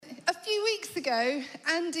weeks ago,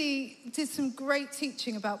 Andy did some great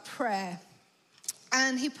teaching about prayer.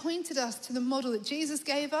 And he pointed us to the model that Jesus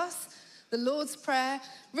gave us, the Lord's Prayer.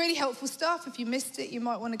 Really helpful stuff. If you missed it, you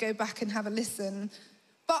might want to go back and have a listen.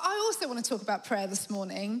 But I also want to talk about prayer this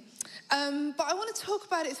morning. But I want to talk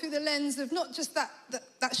about it through the lens of not just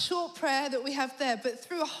that short prayer that we have there, but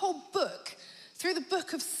through a whole book, through the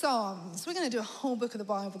book of Psalms. We're going to do a whole book of the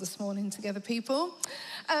Bible this morning together, people.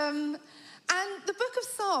 And the book of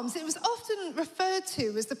Psalms, it was often referred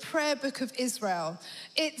to as the prayer book of Israel.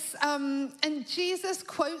 And Jesus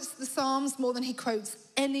quotes the Psalms more than he quotes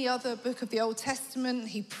any other book of the Old Testament.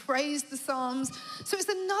 He praised the Psalms. So it's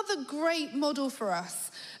another great model for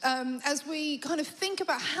us as we kind of think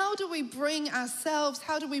about how do we bring ourselves,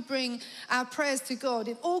 how do we bring our prayers to God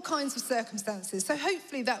in all kinds of circumstances. So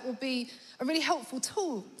hopefully that will be a really helpful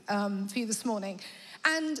tool for you this morning.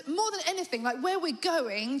 And more than anything, like where we're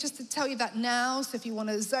going, just to tell you that now, so if you want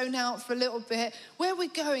to zone out for a little bit, where we're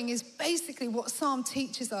going is basically what Psalm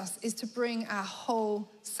teaches us is to bring our whole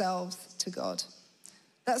selves to God.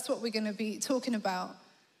 That's what we're going to be talking about.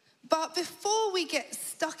 But before we get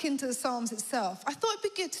stuck into the Psalms itself, I thought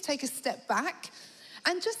it'd be good to take a step back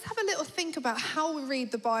and just have a little think about how we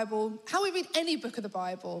read the Bible, how we read any book of the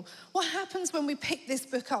Bible. What happens when we pick this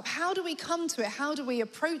book up? How do we come to it? How do we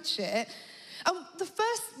approach it?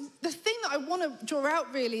 The thing that I want to draw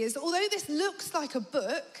out really is, although this looks like a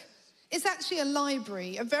book, it's actually a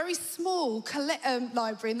library, a very small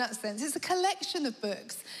library in that sense. It's a collection of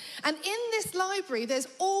books. And in this library, there's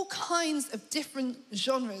all kinds of different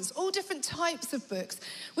genres, all different types of books,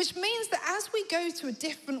 which means that as we go to a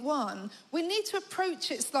different one, we need to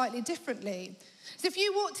approach it slightly differently. So if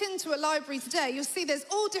you walked into a library today, you'll see there's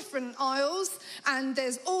all different aisles, and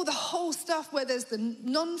there's all the whole stuff where there's the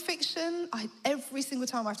non-fiction. Every single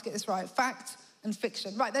time I have to get this right, fact and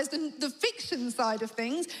fiction. Right, there's the fiction side of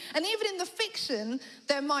things, and even in the fiction,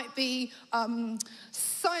 there might be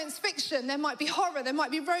science fiction, there might be horror, there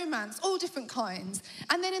might be romance, all different kinds.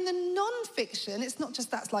 And then in the non-fiction, it's not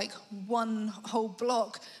just that's like one whole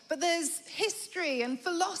block, but there's history and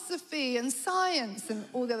philosophy and science and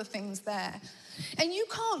all the other things there. And you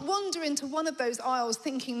can't wander into one of those aisles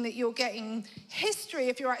thinking that you're getting history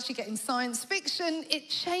if you're actually getting science fiction. It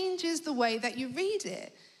changes the way that you read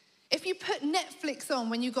it. If you put Netflix on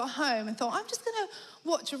when you got home and thought, I'm just going to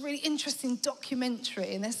watch a really interesting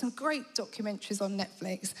documentary, and there's some great documentaries on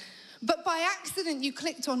Netflix, but by accident you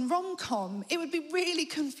clicked on rom-com, it would be really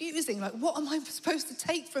confusing. Like, what am I supposed to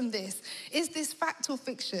take from this? Is this fact or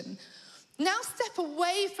fiction? Now step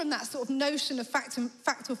away from that sort of notion of fact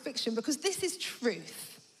or fiction, because this is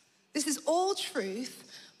truth. This is all truth,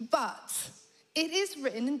 but it is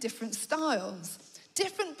written in different styles.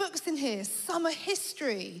 Different books in here. Some are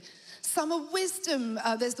history, some are wisdom.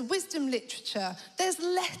 There's the wisdom literature. There's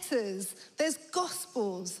letters. There's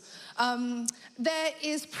gospels. There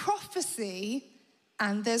is prophecy,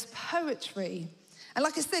 and there's poetry. And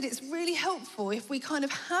like I said, it's really helpful if we kind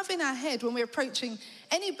of have in our head when we're approaching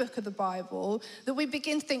any book of the Bible that we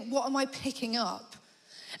begin to think, what am I picking up?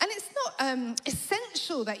 And it's not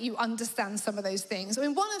essential that you understand some of those things. I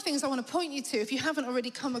mean, one of the things I want to point you to, if you haven't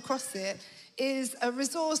already come across it, is a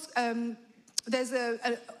resource. There's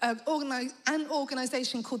an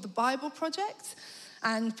organization called the Bible Project.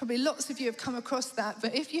 And probably lots of you have come across that.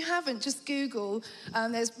 But if you haven't, just Google.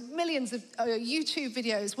 There's millions of YouTube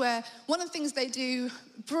videos where one of the things they do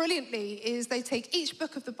brilliantly is they take each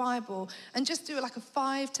book of the Bible and just do like a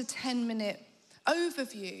 5 to 10 minute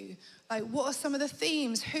overview. Like, what are some of the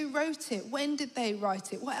themes? Who wrote it? When did they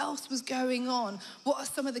write it? What else was going on? What are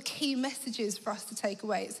some of the key messages for us to take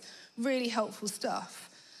away? It's really helpful stuff.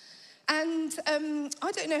 And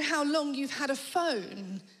I don't know how long you've had a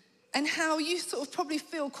phone, and how you sort of probably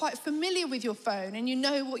feel quite familiar with your phone, and you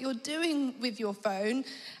know what you're doing with your phone.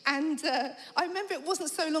 And I remember it wasn't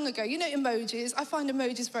so long ago, you know, emojis. I find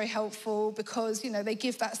emojis very helpful because, you know, they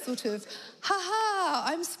give that sort of, ha-ha,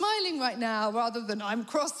 I'm smiling right now, rather than I'm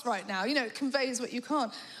cross right now. You know, it conveys what you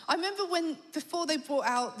can't. I remember before they brought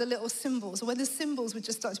out the little symbols, or when the symbols would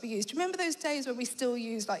just start to be used. Do you remember those days where we still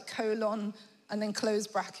used like colon and then close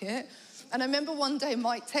bracket? And I remember one day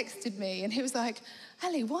Mike texted me and he was like,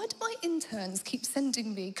 Ali, why do my interns keep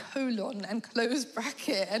sending me colon and close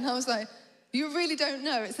bracket? And I was like, you really don't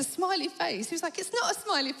know. It's a smiley face. He was like, it's not a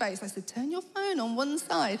smiley face. I said, turn your phone on one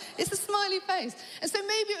side. It's a smiley face. And so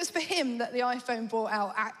maybe it was for him that the iPhone brought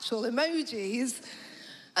out actual emojis.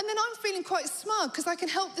 And then I'm feeling quite smug because I can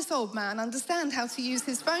help this old man understand how to use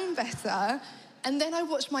his phone better. And then I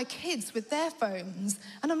watch my kids with their phones,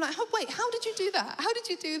 and I'm like, oh, wait, how did you do that? How did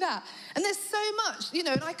you do that? And there's so much,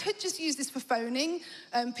 and I could just use this for phoning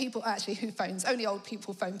people. Actually, who phones? Only old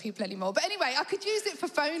people phone people anymore. But anyway, I could use it for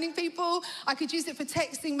phoning people. I could use it for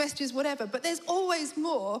texting messages, whatever. But there's always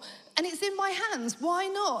more, and it's in my hands. Why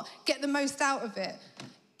not get the most out of it?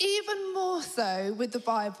 Even more so with the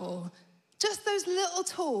Bible. Just those little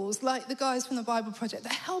tools, like the guys from the Bible Project,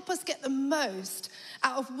 that help us get the most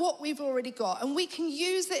out of what we've already got. And we can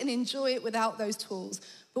use it and enjoy it without those tools.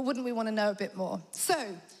 But wouldn't we want to know a bit more? So,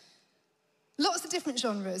 lots of different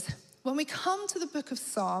genres. When we come to the book of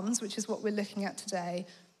Psalms, which is what we're looking at today,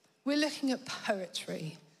 we're looking at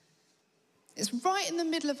poetry. It's right in the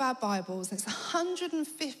middle of our Bibles, and it's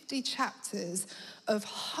 150 chapters of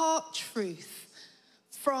heart truth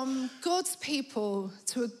from God's people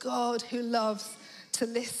to a God who loves to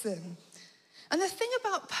listen. And the thing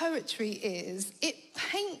about poetry is it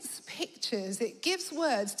paints pictures, it gives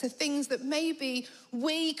words to things that maybe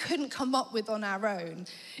we couldn't come up with on our own.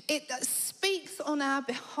 It speaks on our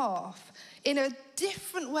behalf in a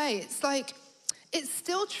different way. It's like, it's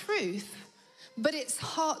still truth, but it's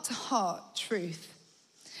heart-to-heart truth.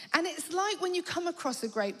 And it's like when you come across a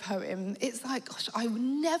great poem, it's like, gosh, I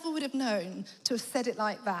never would have known to have said it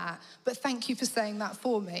like that, but thank you for saying that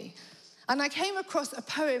for me. And I came across a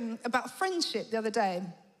poem about friendship the other day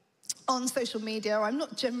on social media. I'm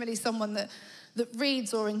not generally someone that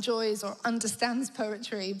reads or enjoys or understands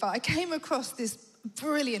poetry, but I came across this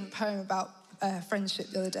brilliant poem about friendship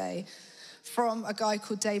the other day from a guy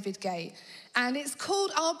called David Gate. And it's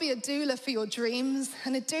called I'll Be a Doula for Your Dreams.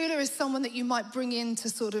 And a doula is someone that you might bring in to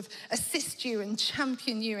sort of assist you and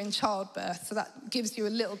champion you in childbirth. So that gives you a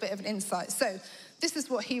little bit of an insight. So this is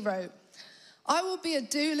what he wrote. I will be a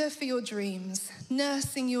doula for your dreams,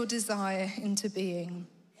 nursing your desire into being.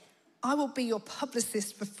 I will be your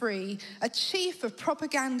publicist for free, a chief of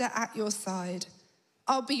propaganda at your side.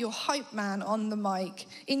 I'll be your hype man on the mic.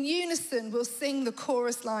 In unison, we'll sing the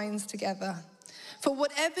chorus lines together. For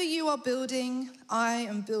whatever you are building, I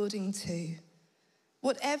am building too.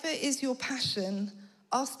 Whatever is your passion,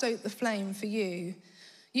 I'll stoke the flame for you.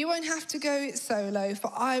 You won't have to go it solo,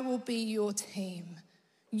 for I will be your team.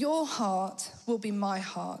 Your heart will be my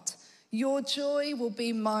heart. Your joy will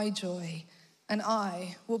be my joy. And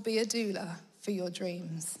I will be a doula for your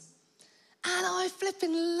dreams. And I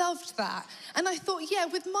flipping loved that. And I thought, yeah,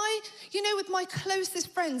 with my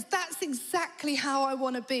closest friends, that's exactly how I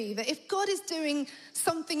want to be. That if God is doing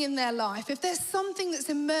something in their life, if there's something that's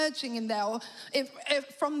emerging in there, or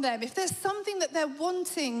from them, if there's something that they're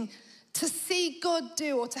wanting to see God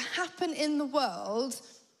do or to happen in the world,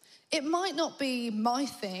 it might not be my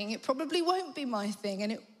thing, it probably won't be my thing,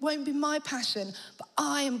 and it won't be my passion, but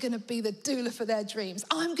I am going to be the doula for their dreams.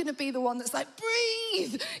 I'm going to be the one that's like,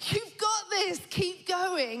 breathe, you've got this, keep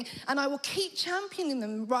going, and I will keep championing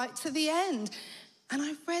them right to the end. And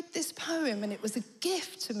I read this poem, and it was a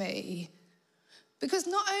gift to me, because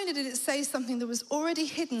not only did it say something that was already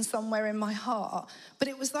hidden somewhere in my heart, but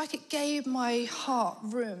it was like it gave my heart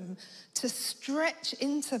room to stretch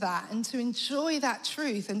into that and to enjoy that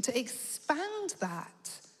truth and to expand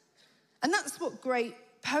that. And that's what great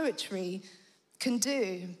poetry can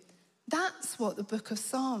do. That's what the book of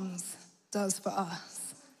Psalms does for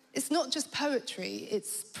us. It's not just poetry,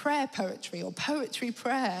 it's prayer poetry or poetry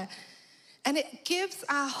prayer. And it gives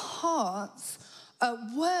our hearts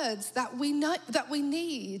words that we know, that we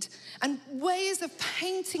need, and ways of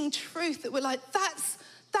painting truth that we're like, that's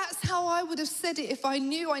how I would have said it if I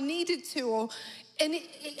knew I needed to. And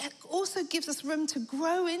it also gives us room to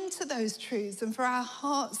grow into those truths and for our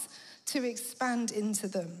hearts to expand into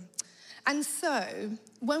them. And so,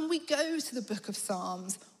 when we go to the book of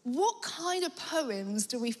Psalms, what kind of poems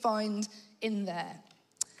do we find in there?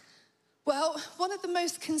 Well, one of the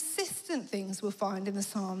most consistent things we'll find in the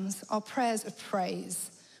Psalms are prayers of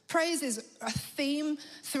praise. Praise is a theme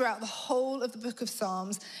throughout the whole of the book of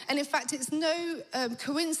Psalms. And in fact, it's no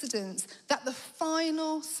coincidence that the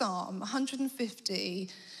final Psalm, 150,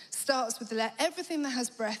 starts with let everything that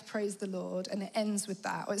has breath praise the Lord, and it ends with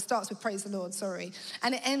that. Or it starts with praise the Lord,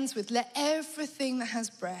 and it ends with let everything that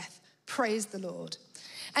has breath praise the Lord.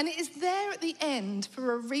 And it is there at the end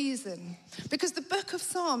for a reason, because the book of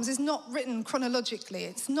Psalms is not written chronologically.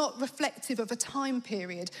 It's not reflective of a time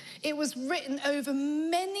period. It was written over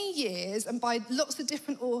many years and by lots of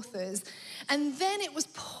different authors. And then it was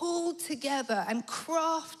pulled together and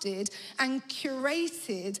crafted and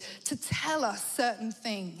curated to tell us certain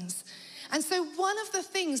things. And so one of the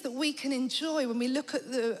things that we can enjoy when we look at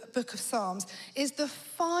the book of Psalms is the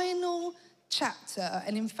final chapter.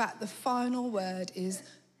 And in fact, the final word is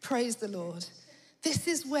praise the Lord. This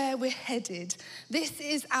is where we're headed. This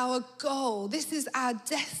is our goal. This is our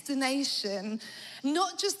destination,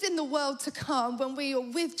 not just in the world to come when we are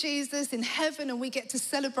with Jesus in heaven and we get to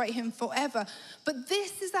celebrate him forever, but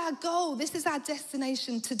this is our goal. This is our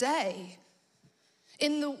destination today.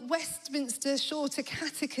 In the Westminster Shorter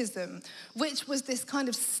Catechism, which was this kind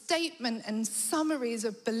of statement and summaries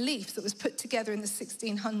of beliefs that was put together in the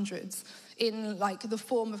 1600s in like the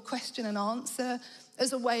form of question and answer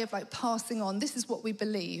as a way of like passing on, this is what we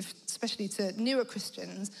believe, especially to newer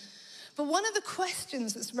Christians. But one of the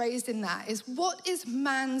questions that's raised in that is, what is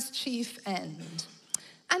man's chief end?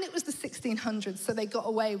 And it was the 1600s, so they got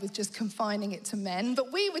away with just confining it to men.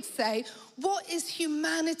 But we would say, what is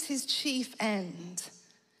humanity's chief end?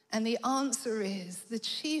 And the answer is, the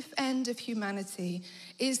chief end of humanity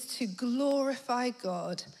is to glorify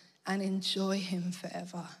God and enjoy him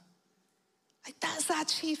forever. Like, that's our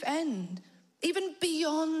chief end, even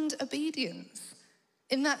beyond obedience.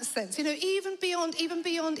 In that sense, even beyond,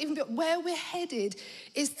 where we're headed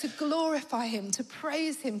is to glorify him, to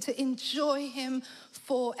praise him, to enjoy him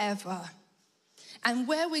forever. And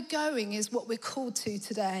where we're going is what we're called to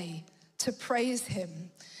today, to praise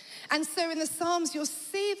him. And so in the Psalms, you'll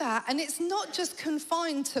see that, and it's not just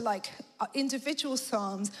confined to like individual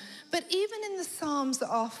Psalms, but even in the Psalms that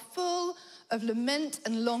are full of lament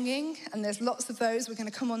and longing, and there's lots of those, we're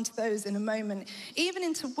going to come on to those in a moment, even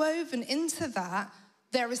interwoven into that,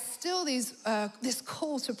 there is still this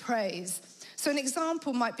call to praise. So an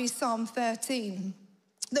example might be Psalm 13,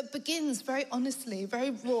 that begins very honestly,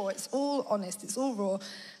 very raw. It's all honest, it's all raw.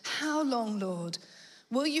 How long, Lord,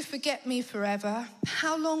 will you forget me forever?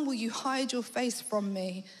 How long will you hide your face from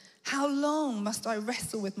me? How long must I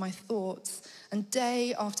wrestle with my thoughts and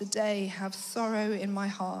day after day have sorrow in my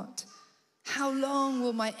heart? How long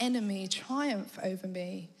will my enemy triumph over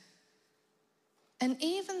me? And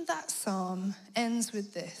even that psalm ends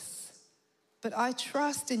with this: but I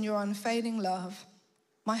trust in your unfailing love.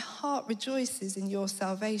 My heart rejoices in your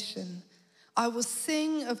salvation. I will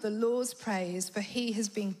sing of the Lord's praise, for he has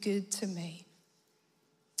been good to me.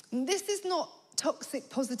 And this is not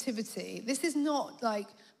toxic positivity. This is not like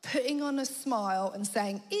putting on a smile and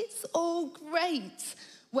saying, it's all great,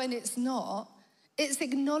 when it's not. It's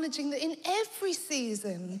acknowledging that in every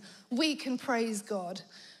season we can praise God.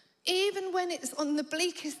 Even when it's on the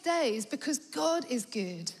bleakest days, because God is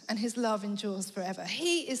good and his love endures forever.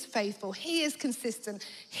 He is faithful, he is consistent,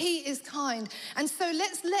 he is kind. And so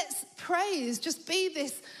let's praise just be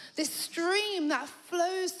this stream that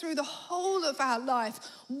flows through the whole of our life,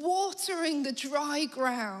 watering the dry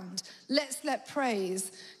ground. Let's let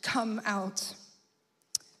praise come out.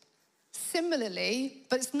 Similarly,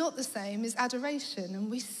 but it's not the same, is adoration.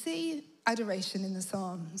 And we see adoration in the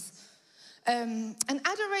Psalms. And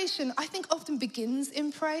adoration, I think, often begins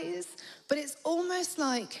in praise, but it's almost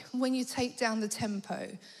like when you take down the tempo.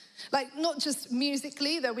 Like, not just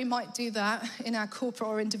musically, though we might do that in our corporate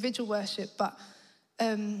or individual worship, but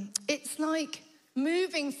it's like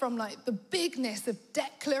moving from like the bigness of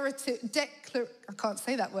declaration,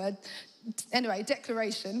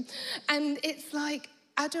 and it's like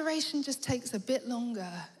adoration just takes a bit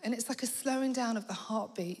longer, and it's like a slowing down of the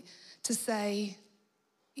heartbeat to say,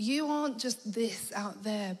 you aren't just this out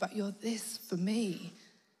there, but you're this for me.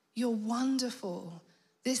 You're wonderful.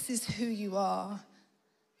 This is who you are.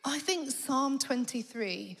 I think Psalm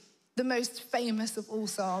 23, the most famous of all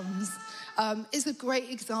Psalms, is a great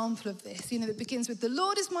example of this. That begins with, the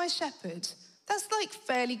Lord is my shepherd. That's like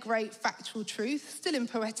fairly great factual truth, still in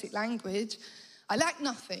poetic language. I lack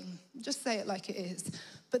nothing. Just say it like it is.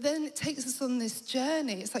 But then it takes us on this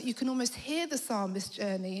journey. It's like you can almost hear the psalmist's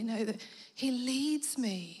journey, that he leads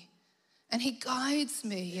me and he guides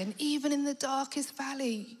me. And even in the darkest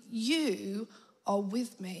valley, you are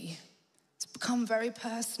with me. It's become very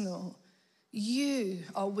personal. You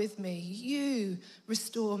are with me. You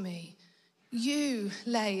restore me. You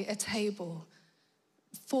lay a table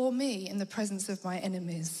for me in the presence of my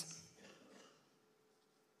enemies.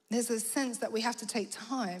 There's a sense that we have to take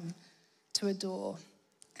time to adore.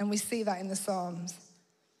 And we see that in the Psalms.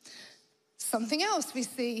 Something else we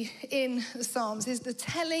see in the Psalms is the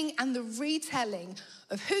telling and the retelling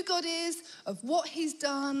of who God is, of what he's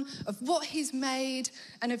done, of what he's made,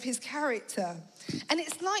 and of his character. And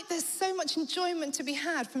it's like there's so much enjoyment to be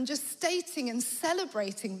had from just stating and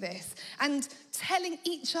celebrating this and telling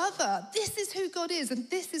each other, this is who God is and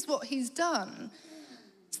this is what he's done.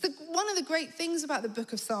 One of the great things about the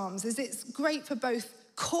book of Psalms is it's great for both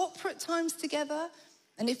corporate times together.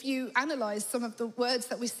 And if you analyze some of the words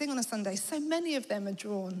that we sing on a Sunday, so many of them are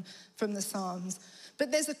drawn from the Psalms.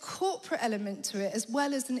 But there's a corporate element to it as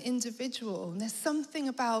well as an individual. And there's something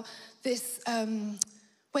about this,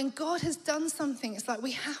 when God has done something, it's like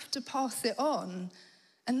we have to pass it on.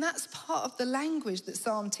 And that's part of the language that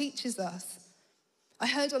Psalm teaches us. I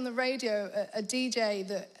heard on the radio a DJ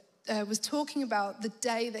that was talking about the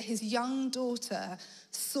day that his young daughter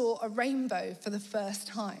saw a rainbow for the first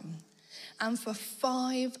time. And for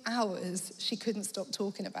 5 hours, she couldn't stop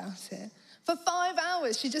talking about it. For 5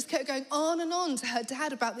 hours, she just kept going on and on to her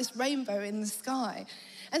dad about this rainbow in the sky.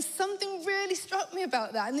 And something really struck me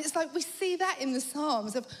about that. And it's like we see that in the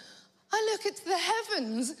Psalms of, I look into the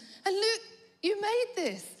heavens and look, you made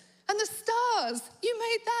this. And the stars, you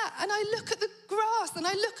made that. And I look at the grass and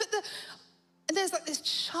I look at and there's like this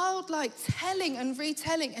childlike telling and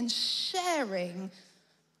retelling and sharing,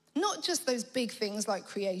 not just those big things like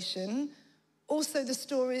creation, also the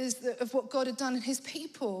stories of what God had done in his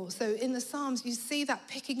people. So in the Psalms, you see that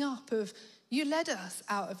picking up of, you led us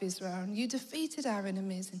out of Israel and you defeated our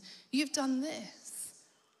enemies and you've done this.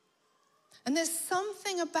 And there's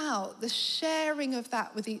something about the sharing of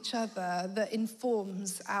that with each other that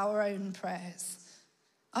informs our own prayers.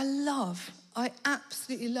 I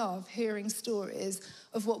absolutely love hearing stories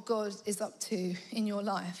of what God is up to in your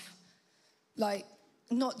life. Like,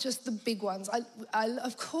 not just the big ones.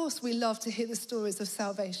 Of course, we love to hear the stories of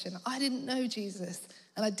salvation. I didn't know Jesus,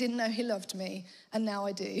 and I didn't know he loved me, and now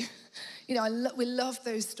I do. You know, we love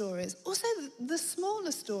those stories. Also, the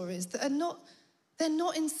smaller stories that they're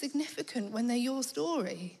not insignificant when they're your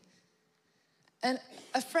story. And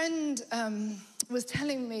a friend was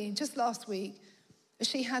telling me just last week,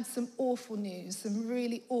 she had some awful news, some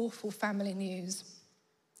really awful family news.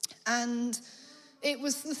 And it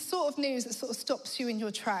was the sort of news that sort of stops you in your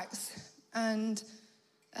tracks. And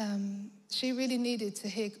she really needed to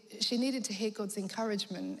hear God's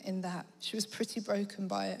encouragement in that. She was pretty broken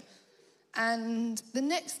by it. And the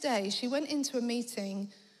next day, she went into a meeting,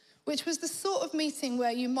 which was the sort of meeting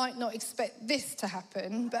where you might not expect this to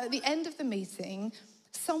happen. But at the end of the meeting,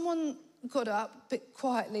 someone got up a bit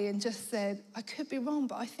quietly and just said, I could be wrong,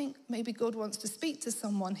 but I think maybe God wants to speak to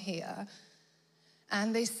someone here.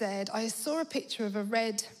 And they said, I saw a picture of a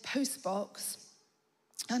red post box,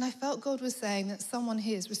 and I felt God was saying that someone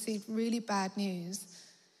here has received really bad news,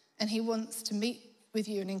 and he wants to meet with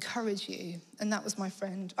you and encourage you. And that was my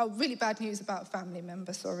friend. Oh, really bad news about a family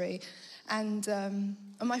member, sorry. And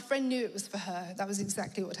my friend knew it was for her. That was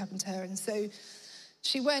exactly what happened to her. And so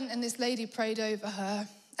she went, and this lady prayed over her.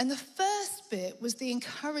 And the first bit was the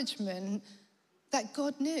encouragement that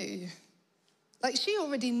God knew. Like, she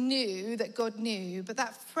already knew that God knew, but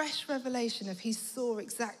that fresh revelation of he saw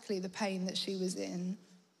exactly the pain that she was in.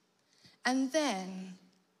 And then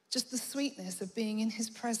just the sweetness of being in his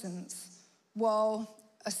presence while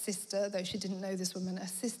a sister, though she didn't know this woman, a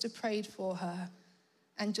sister prayed for her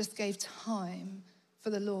and just gave time for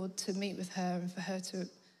the Lord to meet with her and for her to,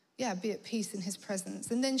 be at peace in his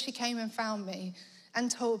presence. And then she came and found me and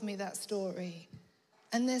told me that story.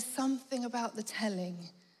 And there's something about the telling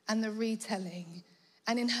and the retelling,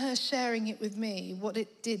 and in her sharing it with me, what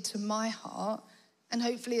it did to my heart, and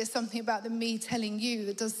hopefully it's something about the me telling you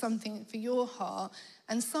that does something for your heart.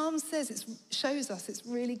 And Psalm says, shows us it's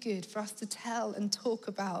really good for us to tell and talk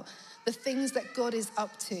about the things that God is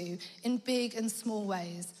up to in big and small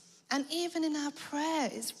ways. And even in our prayer,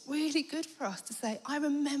 it's really good for us to say, I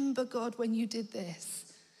remember, God, when you did this.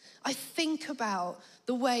 I think about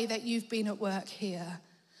the way that you've been at work here.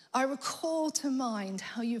 I recall to mind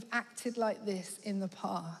how you've acted like this in the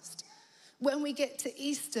past. When we get to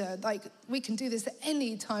Easter, like, we can do this at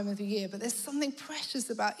any time of the year, but there's something precious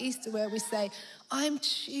about Easter where we say, I'm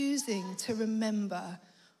choosing to remember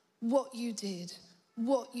what you did,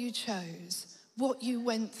 what you chose, what you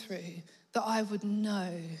went through, that I would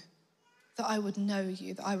know you, that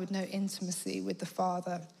I would know intimacy with the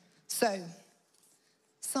Father. So,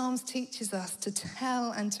 Psalms teaches us to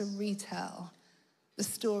tell and to retell the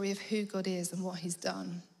story of who God is and what he's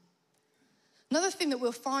done. Another thing that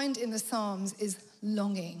we'll find in the Psalms is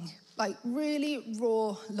longing, like really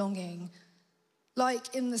raw longing.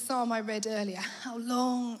 Like in the Psalm I read earlier, how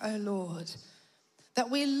long, O Lord, that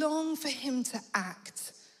we long for him to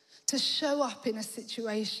act, to show up in a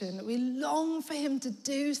situation, that we long for him to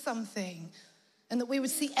do something, and that we would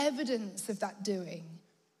see evidence of that doing.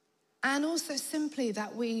 And also simply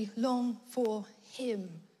that we long for him.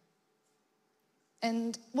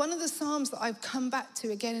 And one of the Psalms that I've come back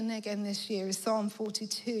to again and again this year is Psalm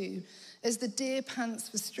 42. As the deer pants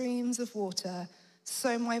for streams of water,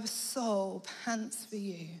 so my soul pants for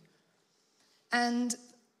you. And,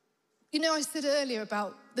 I said earlier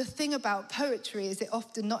about the thing about poetry is it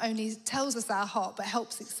often not only tells us our heart, but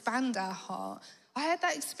helps expand our heart. I had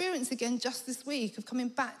that experience again just this week of coming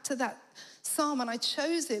back to that psalm, and I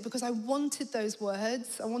chose it because I wanted those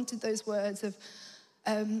words. I wanted those words of,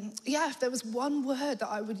 if there was one word that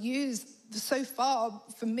I would use so far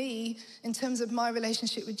for me in terms of my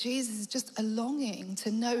relationship with Jesus, is just a longing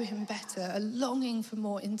to know him better, a longing for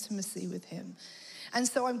more intimacy with him. And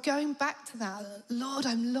so I'm going back to that. Lord,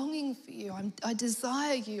 I'm longing for you. I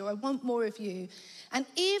desire you. I want more of you. And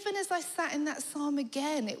even as I sat in that psalm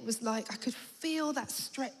again, it was like I could feel that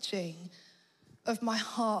stretching of my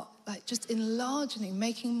heart, like just enlarging,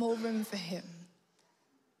 making more room for him.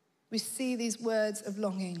 We see these words of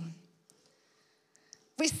longing.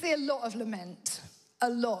 We see a lot of lament.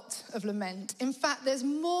 In fact, there's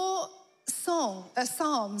more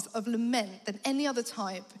psalms of lament than any other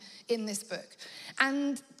type in this book.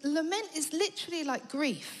 And lament is literally like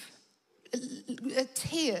grief,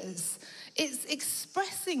 tears. It's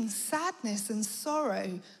expressing sadness and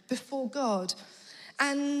sorrow before God.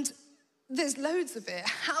 And there's loads of it.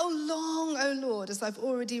 How long, O Lord, as I've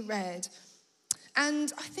already read.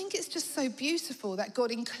 And I think it's just so beautiful that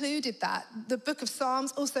God included that. The book of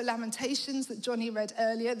Psalms, also Lamentations that Johnny read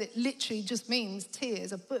earlier, that literally just means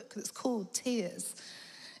tears, a book that's called Tears.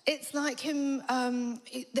 It's like him,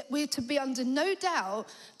 that we're to be under no doubt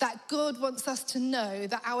that God wants us to know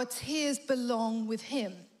that our tears belong with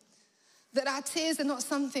him. That our tears are not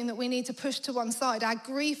something that we need to push to one side, our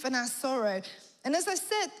grief and our sorrow. And as I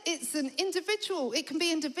said, it can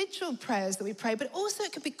be individual prayers that we pray, but also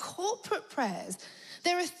it can be corporate prayers.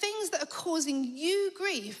 There are things that are causing you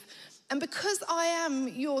grief. And because I am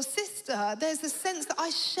your sister, there's a sense that I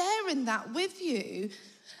share in that with you.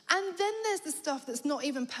 And then there's the stuff that's not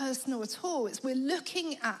even personal at all. It's we're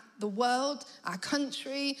looking at the world, our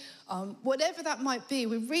country, whatever that might be.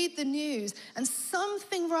 We read the news and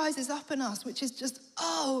something rises up in us, which is just,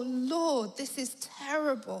 oh, Lord, this is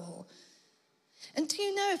terrible. And do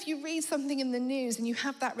you know, if you read something in the news and you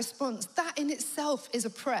have that response, that in itself is a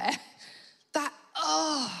prayer.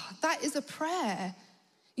 That is a prayer.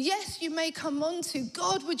 Yes, you may come on to,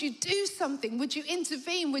 God, would you do something? Would you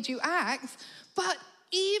intervene? Would you act? But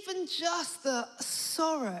even just the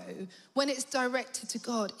sorrow, when it's directed to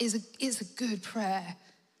God, is a good prayer.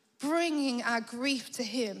 Bringing our grief to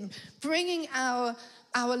him, bringing our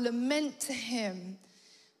lament to him.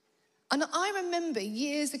 And I remember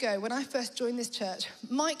years ago when I first joined this church,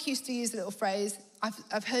 Mike used to use a little phrase.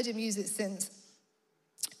 I've heard him use it since.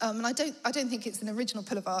 And I don't think it's an original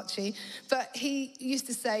pull of Archie, but he used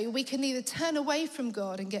to say, we can either turn away from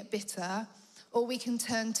God and get bitter, or we can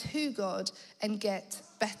turn to God and get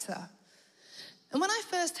better. And when I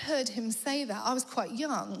first heard him say that, I was quite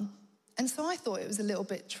young. And so I thought it was a little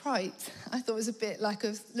bit trite. I thought it was a bit like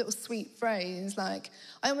a little sweet phrase. Like,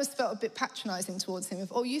 I almost felt a bit patronizing towards him.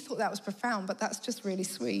 Of, you thought that was profound, but that's just really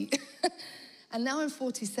sweet. And now I'm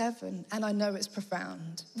 47 and I know it's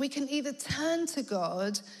profound. We can either turn to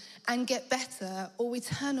God and get better, or we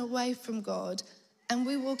turn away from God and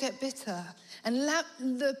we will get bitter. And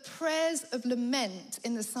the prayers of lament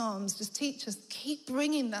in the Psalms just teach us, keep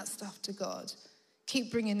bringing that stuff to God.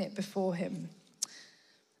 Keep bringing it before him.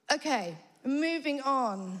 Okay, moving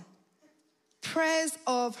on. Prayers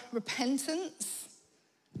of repentance.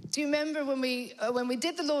 Do you remember when we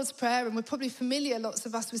did the Lord's Prayer, and we're probably familiar, lots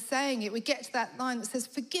of us, with saying it, we get to that line that says,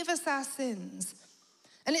 forgive us our sins.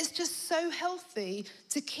 And it's just so healthy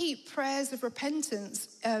to keep prayers of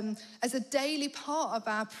repentance as a daily part of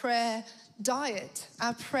our prayer diet,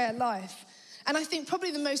 our prayer life. And I think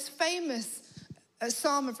probably the most famous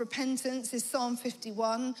Psalm of repentance is Psalm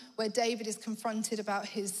 51, where David is confronted about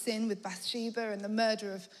his sin with Bathsheba and the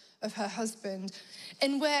murder of her husband.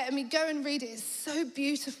 And go and read it, it's so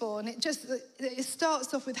beautiful. And it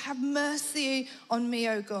starts off with, have mercy on me,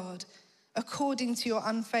 O God, according to your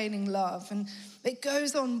unfailing love. And it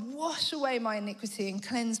goes on, wash away my iniquity and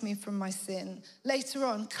cleanse me from my sin. Later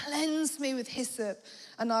on, cleanse me with hyssop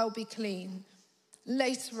and I'll be clean.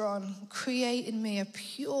 Later on, create in me a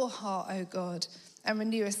pure heart, O God, and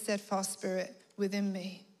renew a steadfast spirit within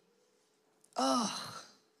me.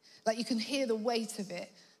 Like you can hear the weight of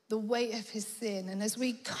it, the weight of his sin. And as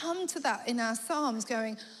we come to that in our Psalms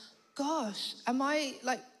going, gosh, am I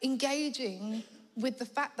like engaging with the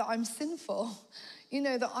fact that I'm sinful? You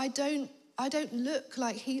know, that I don't look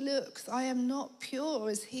like he looks. I am not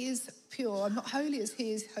pure as he is pure. I'm not holy as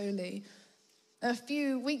he is holy. A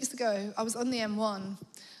few weeks ago, I was on the M1,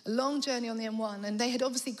 a long journey on the M1, and they had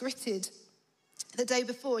obviously gritted the day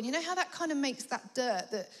before. And you know how that kind of makes that dirt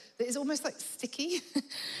that is almost like sticky?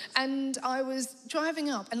 And I was driving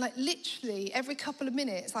up, and like literally every couple of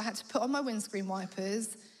minutes, I had to put on my windscreen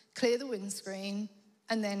wipers, clear the windscreen,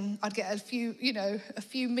 And then I'd get a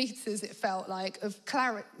few meters, it felt like, of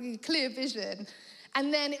clear vision.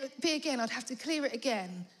 And then it would be again, I'd have to clear it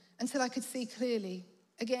again until I could see clearly,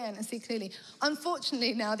 again, and see clearly.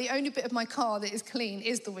 Unfortunately now, the only bit of my car that is clean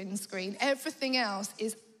is the windscreen. Everything else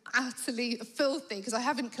is utterly filthy because I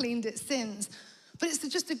haven't cleaned it since. But it's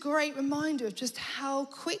just a great reminder of just how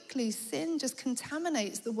quickly sin just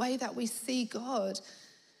contaminates the way that we see God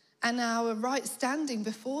and our right standing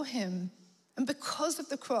before him. And because of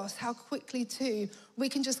the cross, how quickly too, we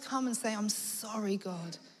can just come and say, I'm sorry,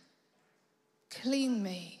 God. Clean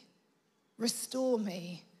me, restore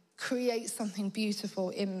me, create something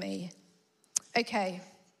beautiful in me. Okay,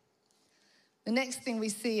 the next thing we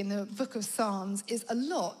see in the book of Psalms is a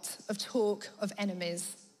lot of talk of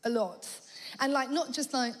enemies, a lot. And not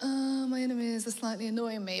just oh, my enemies are slightly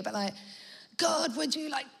annoying me, but God, would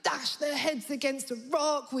you dash their heads against a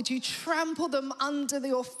rock? Would you trample them under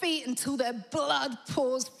your feet until their blood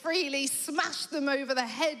pours freely? Smash them over the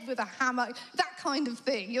head with a hammer? That kind of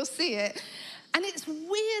thing. You'll see it. And it's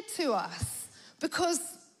weird to us because,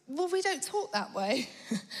 well, we don't talk that way.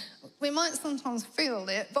 We might sometimes feel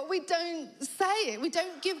it, but we don't say it. We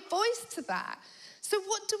don't give voice to that. So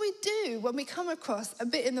what do we do when we come across a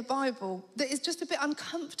bit in the Bible that is just a bit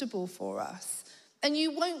uncomfortable for us? And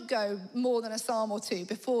you won't go more than a psalm or two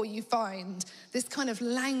before you find this kind of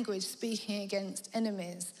language speaking against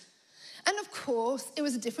enemies. And of course, it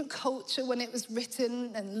was a different culture when it was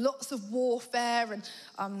written and lots of warfare.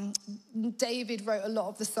 And David wrote a lot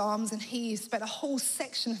of the Psalms and he spent a whole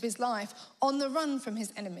section of his life on the run from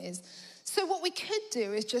his enemies. So what we could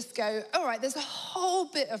do is just go, all right, there's a whole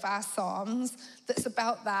bit of our Psalms that's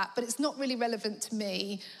about that, but it's not really relevant to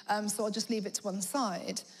me, so I'll just leave it to one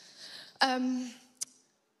side.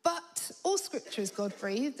 But all scripture is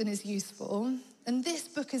God-breathed and is useful, and this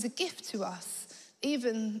book is a gift to us,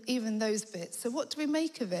 even those bits. So what do we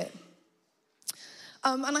make of it?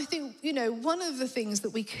 And I think, one of the things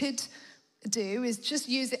that we could do is just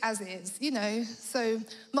use it as is, So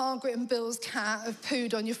Margaret and Bill's cat have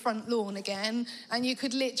pooed on your front lawn again, and you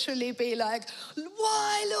could literally be like,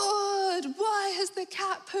 why, Lord? Why has the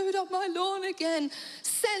cat pooed on my lawn again?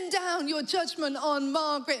 Send down your judgment on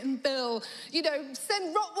Margaret and Bill.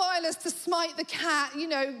 Send Rottweilers to smite the cat.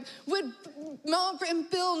 Would Margaret and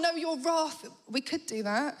Bill know your wrath? We could do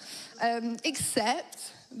that,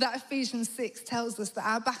 except that Ephesians 6 tells us that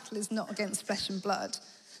our battle is not against flesh and blood.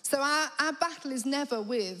 So our battle is never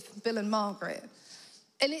with Bill and Margaret.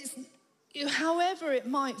 And it's, however it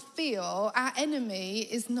might feel, our enemy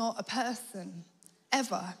is not a person,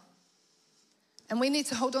 ever. And we need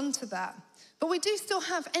to hold on to that. But we do still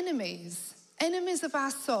have enemies of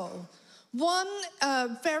our soul. One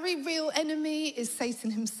very real enemy is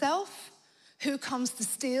Satan himself, who comes to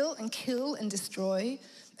steal and kill and destroy,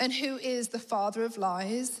 and who is the father of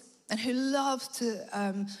lies, and who loves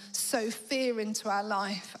to sow fear into our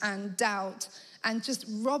life and doubt and just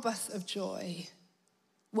rob us of joy.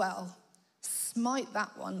 Well, smite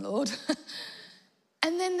that one, Lord.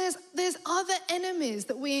 And then there's other enemies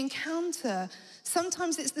that we encounter.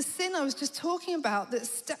 Sometimes it's the sin I was just talking about that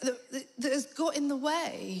has got in the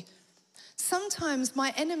way. Sometimes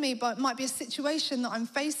my enemy might be a situation that I'm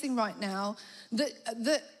facing right now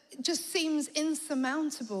that just seems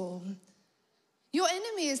insurmountable. Your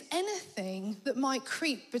enemy is anything that might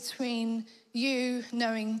creep between you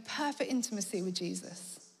knowing perfect intimacy with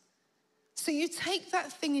Jesus. So you take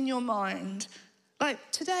that thing in your mind,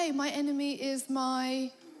 today my enemy is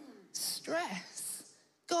my stress.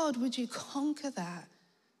 God, would you conquer that?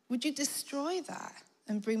 Would you destroy that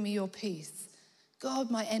and bring me your peace?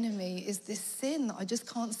 God, my enemy is this sin that I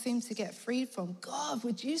just can't seem to get freed from. God,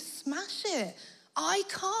 would you smash it? I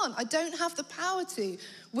can't. I don't have the power to.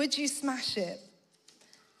 Would you smash it?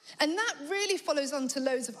 And that really follows on to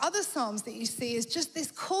loads of other Psalms that you see is just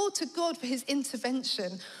this call to God for his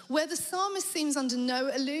intervention, where the psalmist seems under no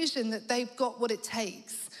illusion that they've got what it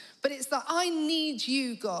takes. But it's that I need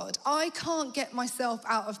you, God. I can't get myself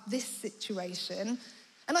out of this situation.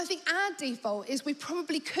 And I think our default is we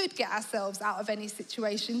probably could get ourselves out of any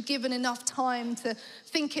situation given enough time to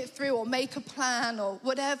think it through or make a plan or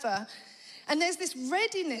whatever. And there's this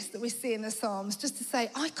readiness that we see in the Psalms just to say,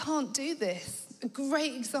 I can't do this. A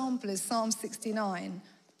great example is Psalm 69.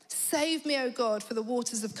 Save me, O God, for the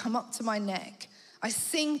waters have come up to my neck. I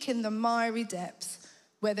sink in the miry depths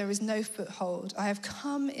where there is no foothold. I have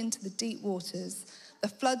come into the deep waters. The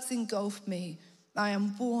floods engulf me. I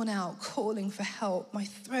am worn out, calling for help. My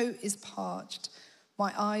throat is parched.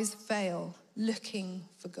 My eyes fail, looking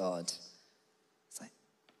for God. It's like,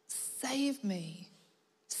 save me.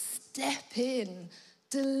 Step in.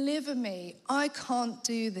 Deliver me. I can't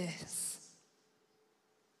do this.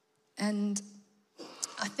 And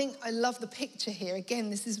I think I love the picture here.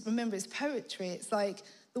 Again, remember, it's poetry. It's like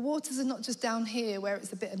the waters are not just down here where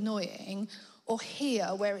it's a bit annoying, or here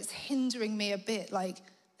where it's hindering me a bit. Like,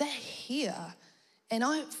 they're here, and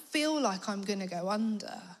I feel like I'm going to go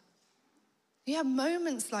under. You have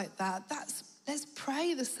moments like that. Let's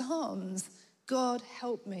pray the Psalms. God,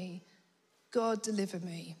 help me. God, deliver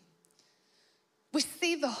me. We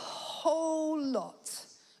see the whole lot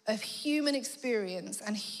of human experience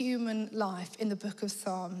and human life in the book of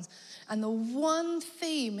Psalms. And the one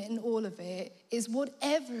theme in all of it is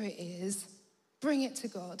whatever it is, bring it to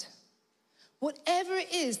God. Whatever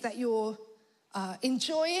it is that you're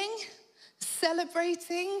enjoying,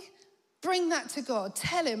 celebrating, bring that to God.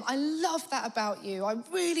 Tell him, I love that about you. I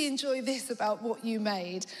really enjoy this about what you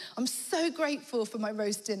made. I'm so grateful for my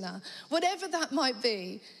roast dinner. Whatever that might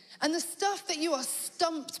be. And the stuff that you are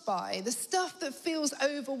stumped by, the stuff that feels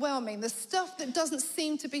overwhelming, the stuff that doesn't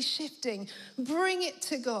seem to be shifting, bring it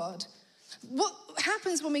to God. What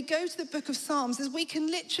happens when we go to the book of Psalms is we can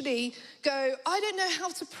literally go, I don't know how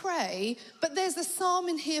to pray, but there's a psalm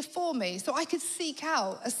in here for me. So I could seek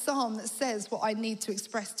out a psalm that says what I need to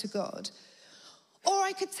express to God. Or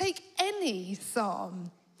I could take any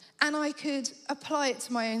psalm and I could apply it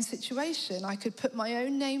to my own situation. I could put my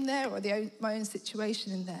own name there or my own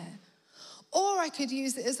situation in there. Or I could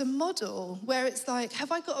use it as a model where it's like,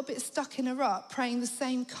 have I got a bit stuck in a rut praying the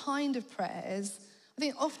same kind of prayers? I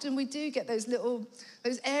think often we do get those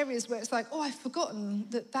areas where it's like, oh, I've forgotten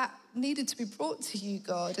that needed to be brought to you,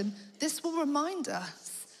 God. And this will remind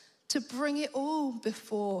us to bring it all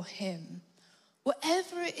before him.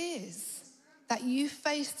 Whatever it is that you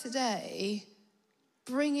face today,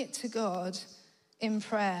 bring it to God in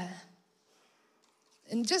prayer.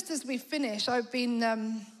 And just as we finish, I've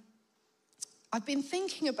been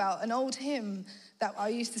thinking about an old hymn that I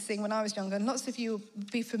used to sing when I was younger, and lots of you will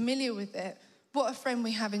be familiar with it. What a friend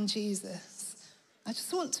we have in Jesus. I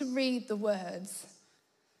just want to read the words.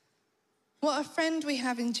 What a friend we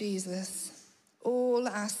have in Jesus, all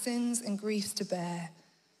our sins and griefs to bear.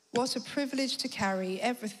 What a privilege to carry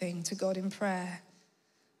everything to God in prayer.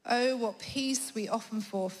 Oh, what peace we often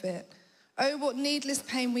forfeit. Oh, what needless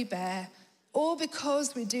pain we bear, all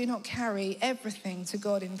because we do not carry everything to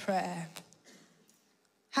God in prayer.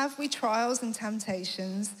 Have we trials and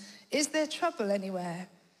temptations? Is there trouble anywhere?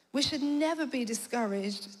 We should never be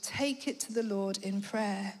discouraged. Take it to the Lord in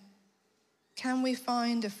prayer. Can we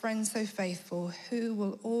find a friend so faithful who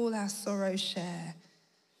will all our sorrows share?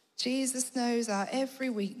 Jesus knows our every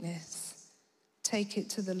weakness. Take it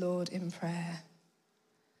to the Lord in prayer.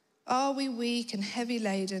 Are we weak and heavy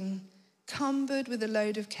laden, cumbered with a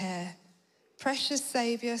load of care? Precious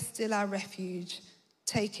Saviour, still our refuge.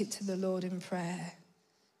 Take it to the Lord in prayer.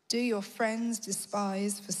 Do your friends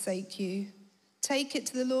despise, forsake you? Take it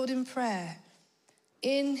to the Lord in prayer.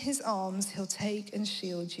 In his arms he'll take and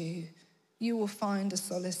shield you. You will find a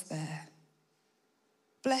solace there.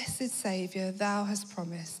 Blessed Saviour, thou hast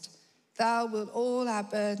promised, thou wilt all our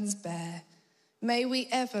burdens bear. May we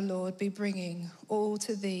ever, Lord, be bringing all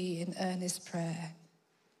to thee in earnest prayer.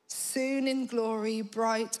 Soon in glory,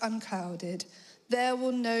 bright, unclouded, there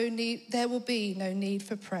will be no need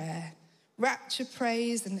for prayer. Rapture,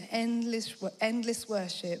 praise, and endless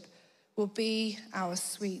worship will be our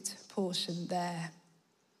sweet portion there.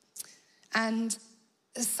 And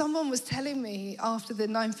someone was telling me after the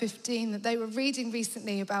 9:15 that they were reading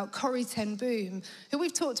recently about Corrie ten Boom, who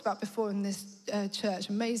we've talked about before in this church,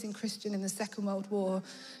 amazing Christian in the Second World War,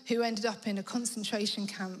 who ended up in a concentration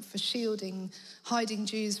camp for hiding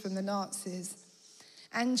Jews from the Nazis.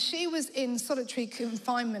 And she was in solitary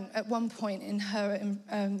confinement at one point in her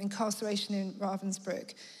incarceration in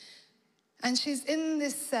Ravensbrück. And she's in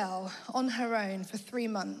this cell on her own for 3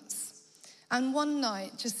 months. And one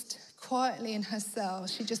night, just quietly in her cell,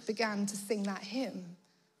 she just began to sing that hymn,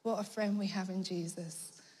 What a Friend We Have in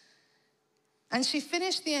Jesus. And she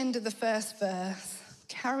finished the end of the first verse,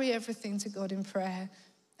 carry everything to God in prayer,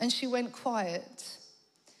 and she went quiet.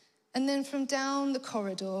 And then from down the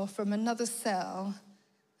corridor, from another cell,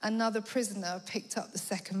 another prisoner picked up the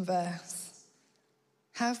second verse.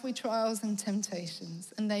 Have we trials and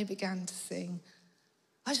temptations? And they began to sing.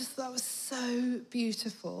 I just thought it was so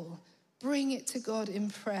beautiful. Bring it to God in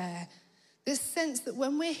prayer. This sense that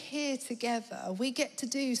when we're here together, we get to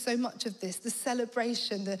do so much of this, the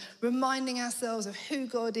celebration, the reminding ourselves of who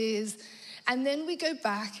God is. And then we go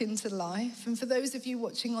back into life. And for those of you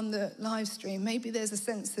watching on the live stream, maybe there's a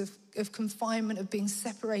sense of confinement, of being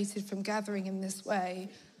separated from gathering in this way.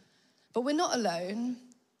 But we're not alone.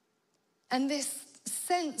 And this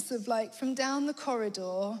sense of like from down the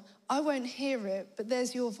corridor, I won't hear it, but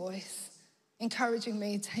there's your voice encouraging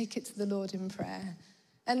me, take it to the Lord in prayer.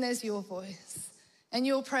 And there's your voice. And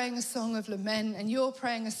you're praying a song of lament, and you're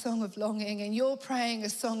praying a song of longing, and you're praying a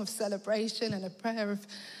song of celebration and a prayer of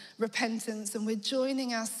repentance. And we're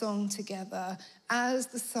joining our song together as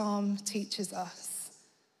the psalm teaches us.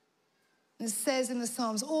 And it says in the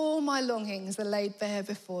Psalms, all my longings are laid bare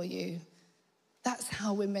before you. That's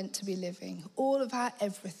how we're meant to be living. All of our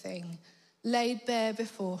everything laid bare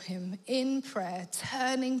before him in prayer,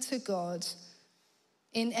 turning to God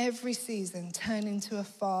in every season, turning to a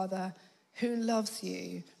Father who loves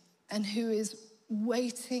you and who is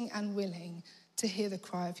waiting and willing to hear the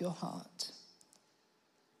cry of your heart.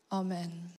 Amen.